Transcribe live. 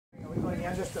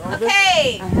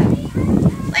Okay,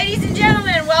 ladies and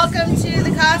gentlemen, welcome to the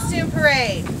costume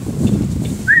parade.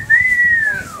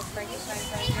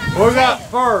 What we got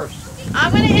first?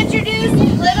 I'm going to introduce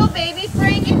little baby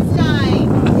Frankenstein.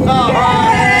 All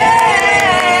right.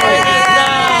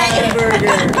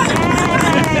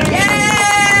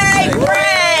 Yay,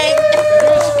 Frank!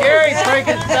 You're scary,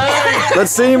 Frankenstein.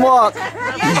 Let's see him walk.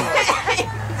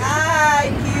 Hi,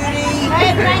 cutie.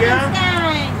 Hey,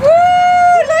 Frankenstein. Woo!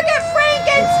 Look at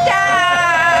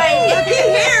Frankenstein! Looky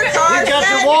here, Carson. He's got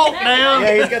the walk now.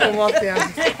 Yeah, he's got the walk down,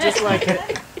 just like it.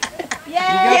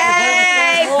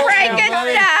 Yay,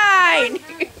 Frankenstein!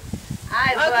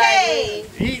 Okay.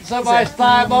 Eat somebody's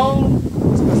thigh bone.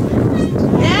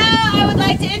 Now I would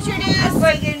like to introduce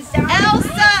Elsa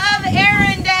of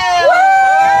Arendelle.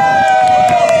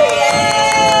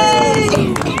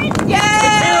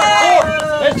 Yay!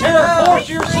 Let's hear her force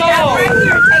your song. Right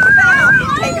here, take a bow.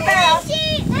 Take a bow.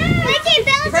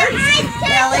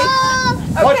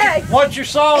 Okay. What's your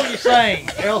song you sing,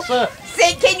 Elsa?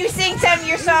 Can you sing some of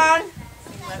your song?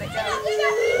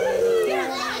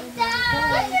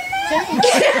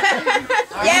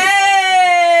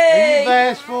 Yay! Are you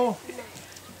bashful?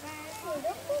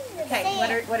 Okay,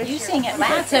 what is You sing it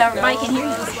loud so everybody can hear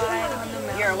you.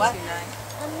 You're what?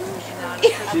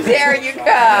 There you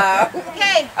go.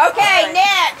 Okay. Okay,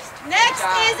 next. Next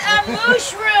is a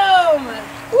mushroom.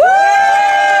 Woo!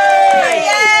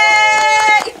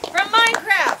 Yay! From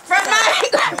Minecraft. From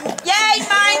Minecraft. Yay,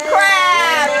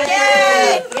 Minecraft!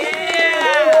 Yay!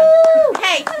 Yeah!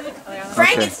 Hey,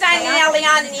 Frankenstein and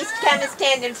Eliana needs to kind of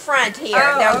stand in front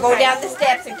here. They'll go down the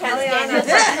steps and kind of stand in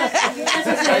front.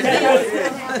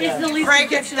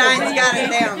 Frankenstein's got it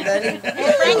down, buddy.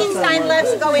 Frankenstein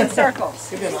loves to go in circles.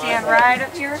 Stand right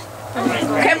up here.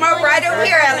 Come over right over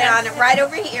here, Eliana. Right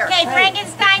over here. Okay,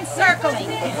 Frankenstein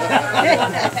circling.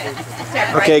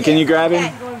 Okay, can you grab him?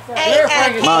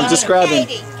 Hey, Mom, just grab him.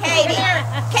 Katie,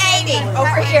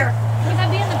 over here.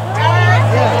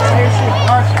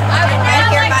 Right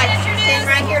here, buddy. Stand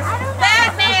right here.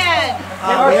 Batman.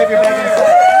 We have your bag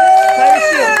inside.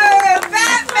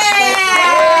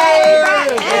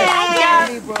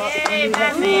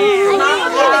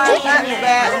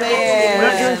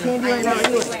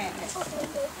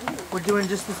 We're doing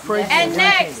just this parade. And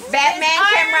next, Batman,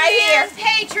 come right here.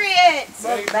 Patriots.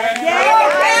 Oh,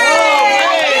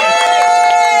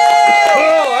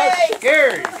 that's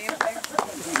scary.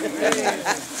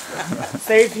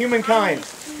 Save humankind.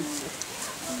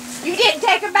 You didn't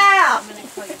take a bow.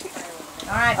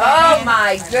 Oh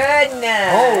my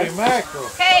goodness. Holy mackerel.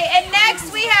 Okay, and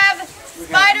next we have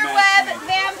Spiderweb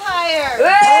Vampire.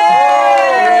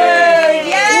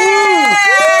 Yay!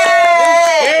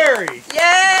 Scary.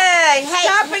 Yay! Hey,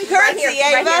 stop and curtsy,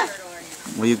 Ava.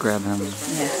 Will you grab him?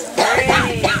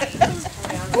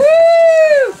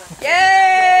 Woo!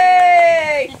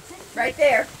 Yay! Right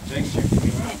there.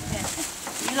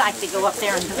 You like to go up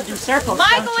there and do circles.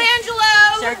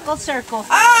 Michelangelo! Circle, circle.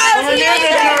 Oh, Leonardo!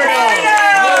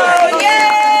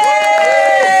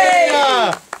 Yay!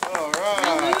 Yeah.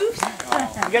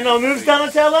 You got no moves,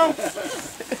 Donatello? All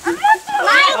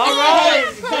right.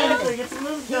 Get some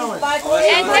moves going.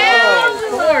 And now,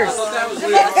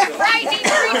 the frightening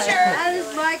creature,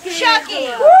 Chucky.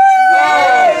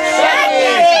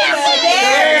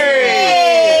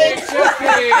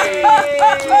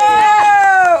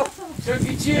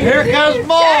 Here comes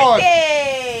Maud.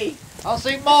 Chucky! I'll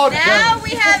see Maud Now coming.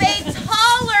 we have a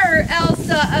taller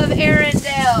Elsa of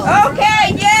Arendelle.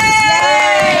 Okay, yay!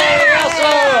 Yay,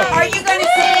 Elsa! Are you going to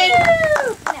sing?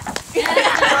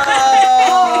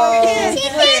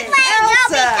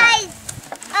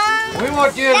 We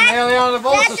want you and Eliana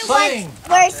both to sing.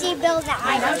 Where she built the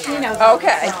ice.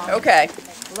 Okay.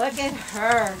 Look at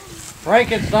her.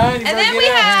 Frankenstein, you And better then we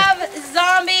get out have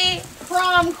Zombie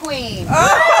Prom Queen.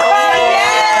 Oh,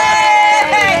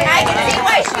 yay! I can see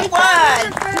why she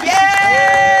won.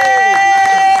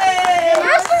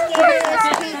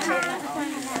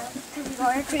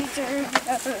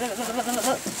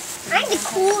 I'm the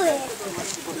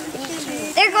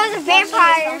coolest. There goes a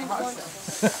vampire.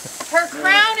 Her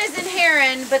crown is in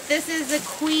Heron, but this is a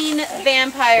queen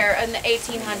vampire in the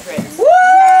 1800s. You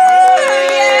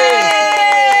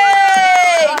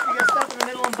gotta stop in the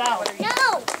middle and bow.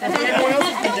 No. Everyone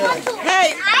else can do it.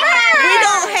 Hey, we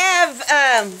don't have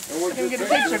Get a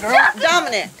picture, girl.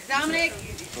 Dominic.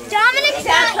 Dominic's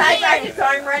sounds like I just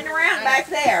saw him running around back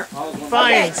there.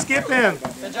 Fine, skip him.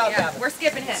 Yeah, we're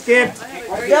skipping him. Skip.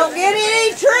 Don't get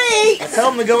any treats.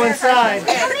 Tell him to go inside.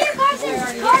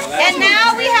 And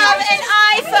now we have an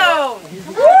iPhone.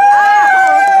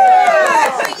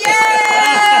 Yay!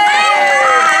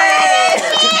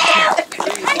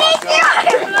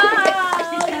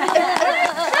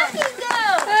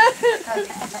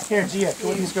 Here, Gia, go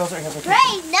with these girls right here.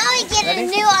 Great, now we get a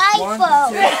new One,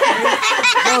 iPhone.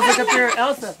 Girls, look up here.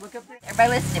 Elsa, look up there. Everybody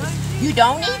listen to me. You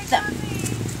don't eat them.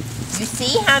 You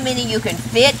see how many you can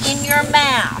fit in your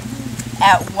mouth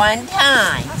at one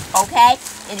time, okay?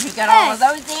 And if you got all of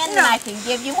those in, then I can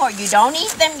give you more. You don't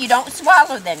eat them, you don't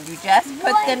swallow them. You just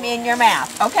put them in your mouth.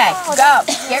 Okay, go.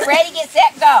 Get ready, get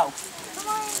set, go.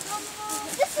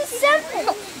 This is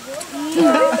simple. I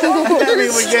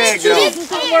mean, we can't go.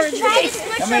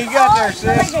 How many you got there,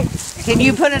 sis? Can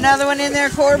you put another one in there,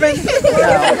 Corbin? Come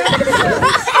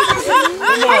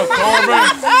on, Corbin.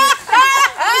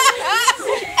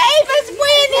 Ava's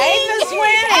winning. Ava's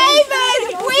winning.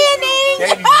 Ava's winning.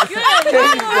 Wait a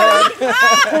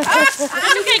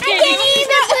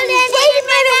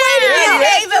minute.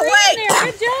 Ava, wait.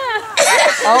 Good job.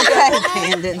 Okay,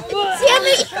 Brandon.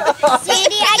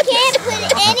 Sandy, I can't put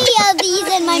any of these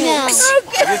in my mouth.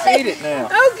 Just eat it now.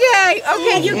 Okay,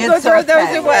 you can go It's throw those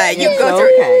okay. away. You It's can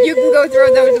okay. go throw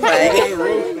those away.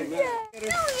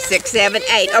 6, 7,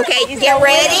 8. Okay, get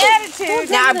ready.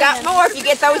 Now I've got more. If you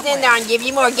get those in there, I'll give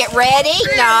you more. Get ready.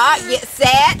 No, get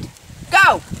set.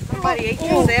 Go. Somebody ate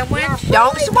your sandwich?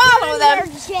 Don't swallow them.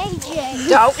 JJ.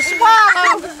 Don't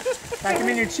swallow. Pack them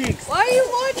in your cheeks. Why are you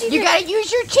watching? You gotta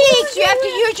use your cheeks. You have to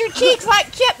use your cheeks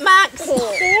like chipmunks.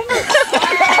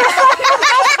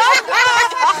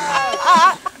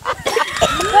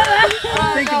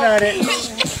 Think about it.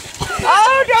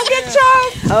 Oh, don't get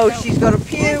choked. Oh, she's gonna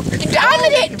puke.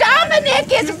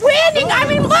 Dominic is winning. I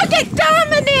mean, look at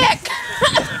Dominic.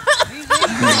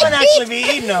 You might actually be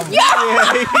eating them.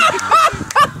 Dominic,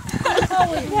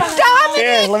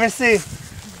 Here, let me see.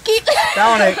 keep.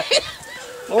 Dominic.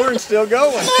 Lauren's still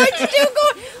going. Mine's still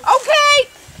going. Okay.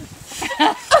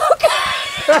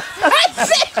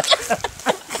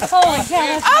 Holy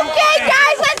cow. Okay,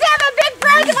 guys, let's have a big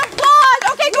round of applause.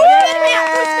 Okay, go spit them out.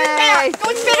 Go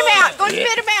spit them out. Go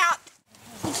spit them out.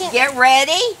 Get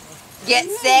ready. Get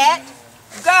set.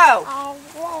 Go.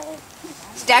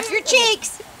 Stuff your cheeks.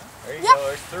 There you go,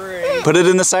 there's 3, Put it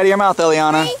in the side of your mouth,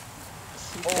 Eliana.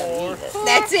 4,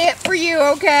 That's it for you,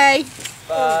 okay?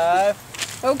 5.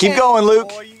 Okay. Keep going, Luke.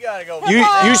 Boy, you gotta go.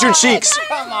 Use your cheeks.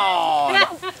 Come on.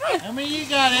 How many you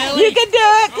got, Ellie? You can do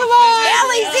it. Come on.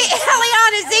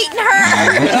 Eliana's eating her.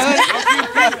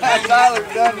 Tyler's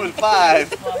done with 5.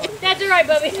 That's all right,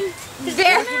 Bubby.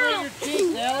 There.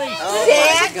 Ellie.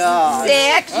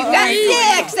 6. You got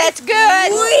 6. That's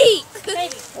good.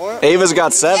 Ava's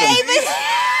got 7.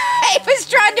 Ava's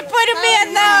trying to put him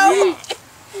in, though.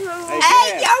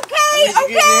 Hey, okay.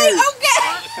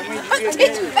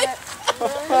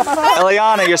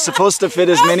 Eliana, you're supposed to fit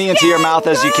as many into your mouth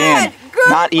as you can. Good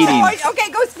Not eating. boys. Okay,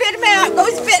 go spit them out. Go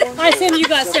spit 'em. I assume you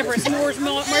got separate s'mores,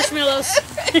 marshmallows.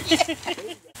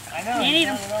 I know. Can't eat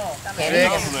them.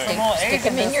 Stick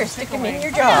them in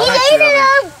your jaw.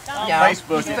 No, he's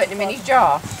putting them in his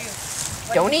jaw.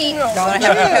 Don't eat. Don't have to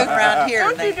cook around here. I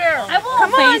won't.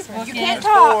 Come on. You can't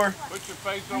talk. Put your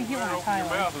face over there and open your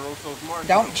mouth and roll so smart.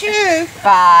 Don't chew.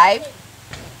 5,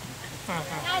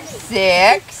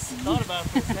 6,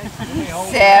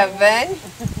 7,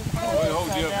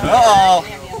 Uh-oh.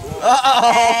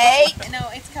 8. No,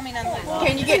 it's coming unloose.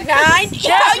 Can you get 9?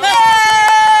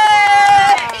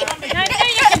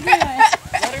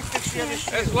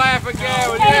 Let's laugh again.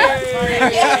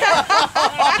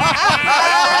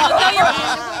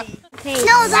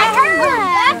 No, that hurt.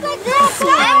 Back like this.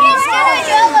 I'm just gonna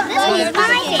do this one's my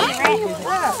favorite.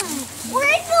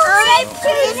 Where's the red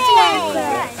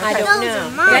I don't know.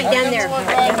 Right down there.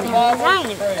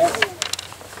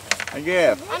 I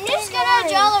guess. I'm just gonna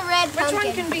draw the red pumpkin. Which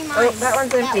one can be mine? Oh, that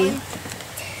one's empty.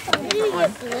 I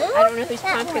don't know whose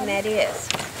pumpkin that is.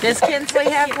 Does Kinsley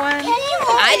have one?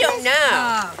 I don't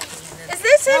know. Is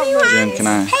this anyone? Jen, can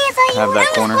I have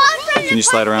that corner? Can you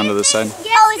slide around to this side?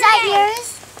 Oh, is that yours?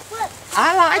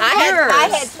 I like yours.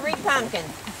 I had 3 pumpkins,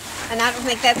 and I don't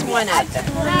think that's one of them.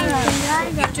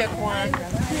 You took one,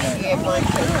 and you have one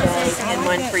for Jay, and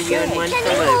one for you, and one Can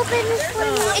for you Luke. open this for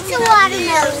me? It's a lot of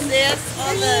those.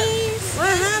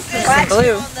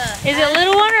 Blue. Is it a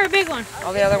little one or a big one?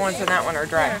 All the other ones in that one are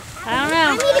dry. I don't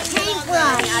know. I need a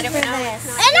paintbrush for this.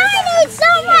 And I need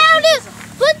somehow to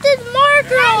put this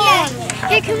marker on.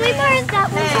 Here, can we mark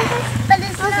that one? But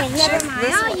it's okay, never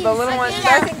mind. I'll use The little ones,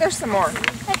 I think there's some more.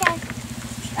 Okay.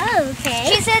 Oh,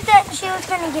 okay. She said that she was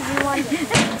going to give you one. Okay.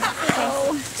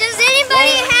 Does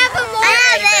anybody have a more?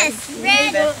 I have this.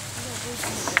 Red.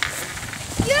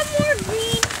 You have more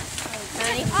green?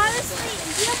 Honestly,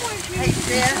 you have more green.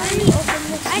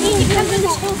 I need to cover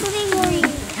this whole thing green.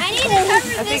 I need to cover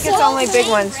this I think it's only big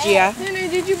ones, Gia. Nunu,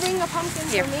 did you bring a pumpkin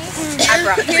for me? I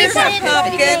brought Here's a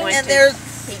pumpkin, and there's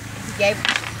He gave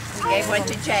Gave one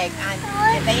to Jake.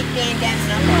 If ain't being done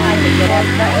enough, I could get up.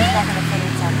 That one's not gonna fit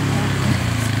inside.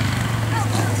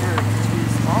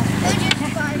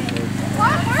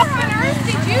 Where on earth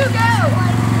did you go?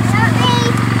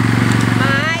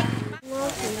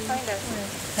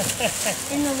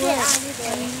 In the woods.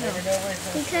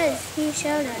 Because he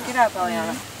showed us. Get up,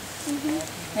 Eliana.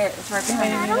 Here, it's right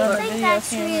behind you. I don't think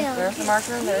that's real. There's the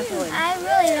marker, there's the lid. I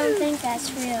really don't think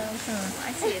that's real.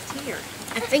 I see it's here.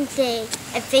 I think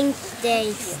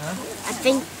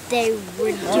they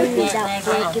were doing without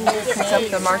breaking the Pick up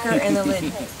the marker and the lid.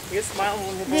 They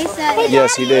said,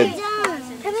 Yes, he did.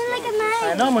 come in like a man.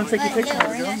 I know, I'm going to take your picture.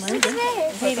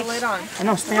 Put the lid on. I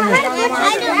know, stand there.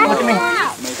 Look at me.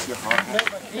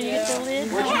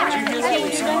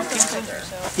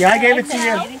 Yeah, I gave it to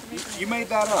you. You made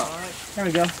that up. There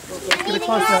we go. Get a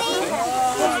close up.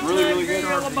 Really, really good.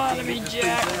 No, let me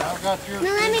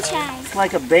try. It's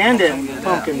like a bandit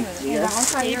pumpkin. Yeah.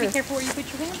 Be careful where you put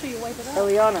your hand so you wipe it off.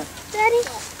 Eliana. Daddy.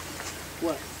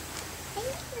 What?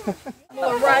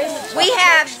 We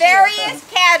have various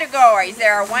categories.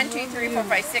 There are 1, 2, 3, 4,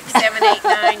 5, 6, 7, 8,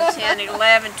 9, 10,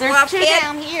 11, 12 two kids.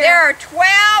 down here. There are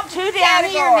 12 Two down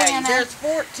here, categories. Nana. There's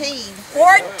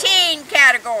 14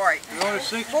 categories. You want a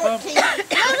 6 pump?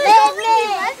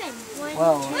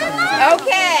 Whoa.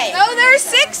 Okay. Oh, there's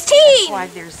 16. Why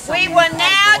there's so We many will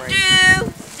now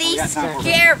categories. do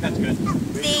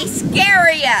the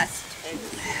scariest.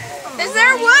 Is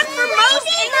there one for most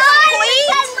incomplete?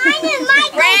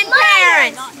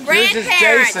 Grandparents.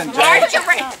 Jason, March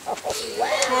around.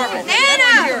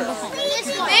 Nana!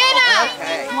 Nana!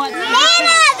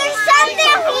 Nana, there's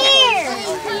something here.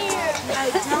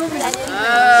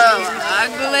 Oh,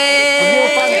 ugly.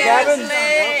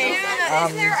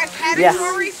 Is there a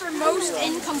category for most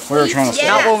incomplete? We were trying to Yeah.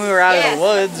 stop. Not when we were out of Yes. the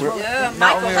woods. Michael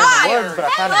Not when we were in the Myers. woods, but I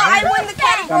found I it here. won the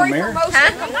category for mirror? most Huh?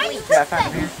 incomplete. Yeah, I found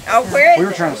it here. Oh, where is We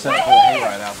were it? trying to set up for the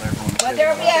hayride out there. Well,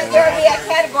 there'll be a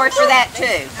category for that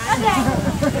too.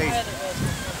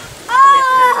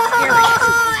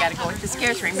 Gotta go with the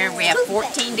scares. Remember, we have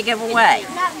 14 to give away.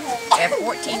 We have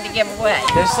 14 to give away.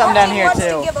 There's some down here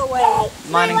too.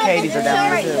 Mine and Katie's are down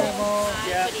there too.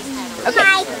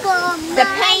 The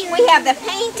paint. We have the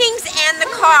paintings and the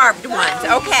carved ones.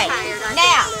 Okay.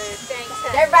 Now, is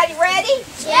everybody ready?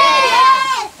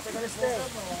 Yes.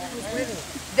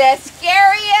 The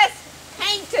scariest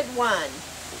painted one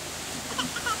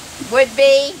would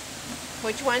be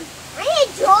which one? I need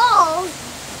dolls.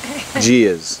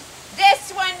 Gia's.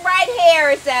 This one right here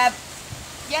is the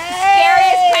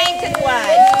scariest painted one.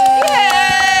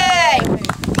 Yay!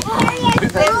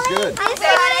 That was good. The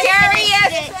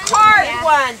scariest carved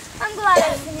one I'm glad I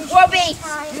finished. will be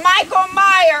Michael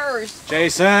Myers.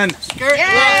 Jason. Yay!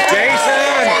 Jason.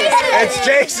 It's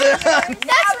Jason.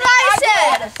 That's what I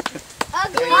said.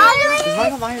 Ugly.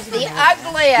 The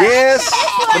ugliest. Yes,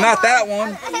 but not that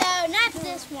one. No, not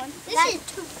this one. This is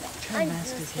too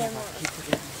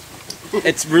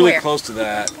It's really Where? close to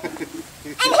that. And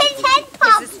his head This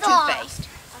popped is off. two-faced.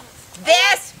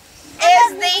 This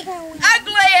is the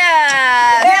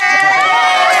ugliest.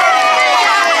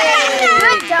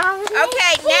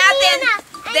 Okay, now then,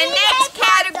 the next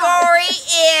category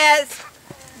is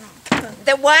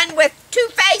the one with two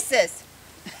faces.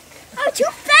 Oh, two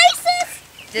faces?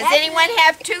 Does anyone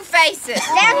have two faces?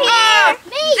 Down here.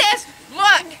 Me. This,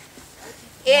 look.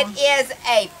 It is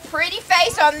a pretty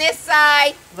face on this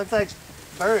side Looks like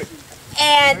bird.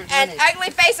 and an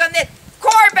ugly face on this.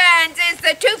 Corbin's is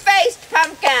the two-faced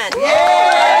pumpkin.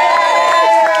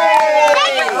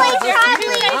 Second place,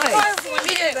 Conley.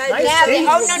 Now, the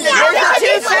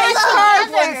two-faced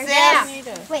carved ones. Now,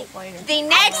 Wait. the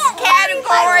next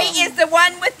category is the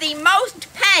one with the most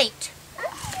paint.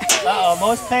 Uh-oh,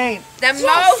 most paint. The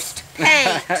most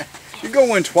paint. You're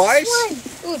going twice?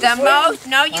 The most.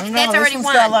 No, I don't know, that's already this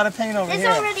one's got a one. lot of paint over There's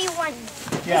here. already one.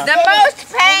 Yeah. The most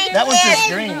paint That one's just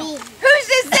is. green. Whose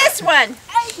is this one?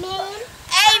 Me.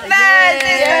 Ava's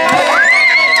is the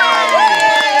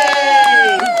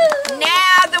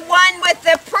Now the one with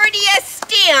the prettiest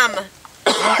stem. I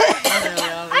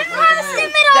want to stim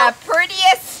it The up.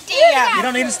 prettiest stem. You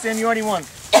don't need a stem, you already won.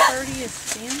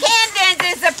 Camden's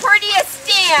is the prettiest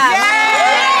stem.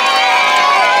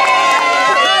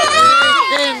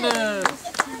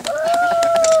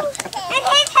 And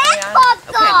his head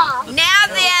popped off. Now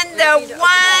then, the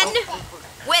one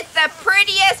with the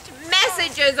prettiest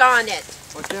messages on it.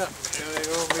 Watch out. They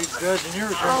don't be judging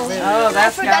yours. Oh,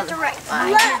 that's got to write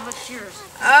mine.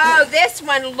 Oh, this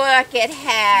one, look, it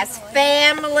has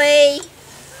family,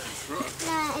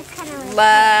 No, it's kind of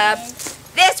love.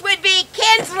 This would be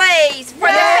Kinsley's for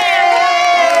the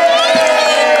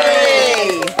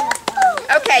family.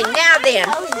 Okay, now then,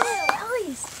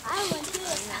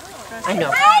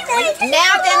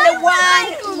 Now then, the one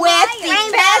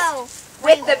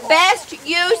with the best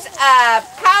use of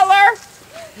color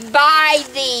by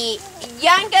the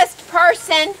youngest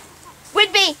person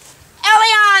would be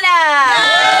Eliana.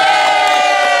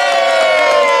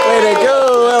 Way to go,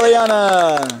 Eliana.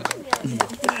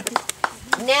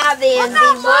 Now then,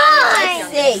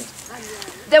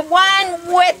 the one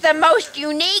with the most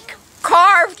unique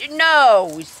carved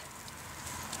nose.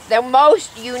 The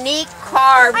most unique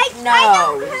carved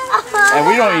nose. And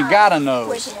we don't even got a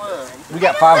nose. We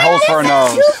got 5 holes for a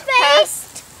nose.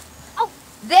 Two-faced.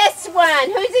 This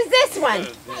one. Whose is this one?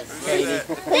 Katie.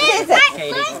 Whose is it?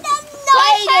 Katie.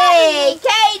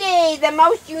 Katie, the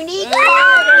most unique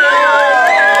carved nose.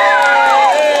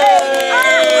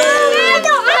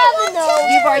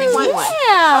 You've already won one.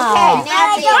 Yeah. Okay,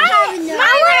 now I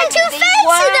want a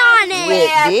two-faced on it.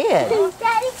 did.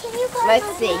 Daddy, can you go? Let's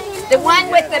see. The one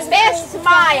with the best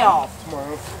smile.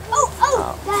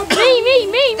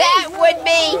 Me. That would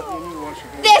be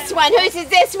this one. Whose is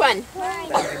this one?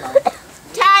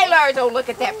 Tyler's. Oh, look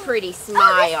at that pretty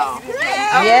smile.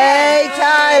 Yay,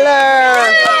 Tyler!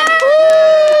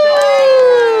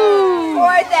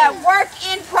 For the work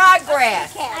in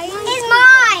progress It's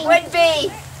mine. would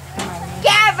be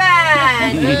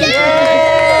Gavin. Work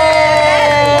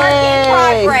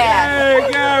in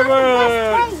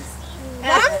progress.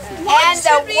 And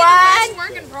the one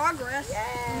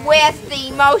with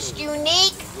the most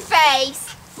unique face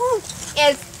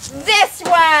is this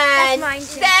one. Yay!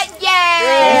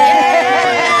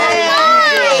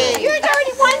 Yours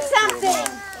already won something.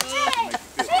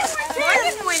 I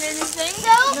didn't win anything.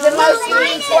 The most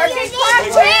unique work in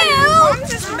progress. I'm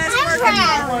just a mess working.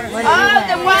 Oh,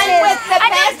 the one with the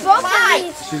best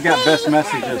light. She's got best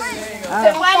messages.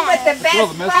 The one with the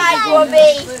best light will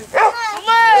be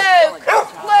Luke.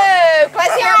 Luke.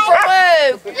 Let's hear it for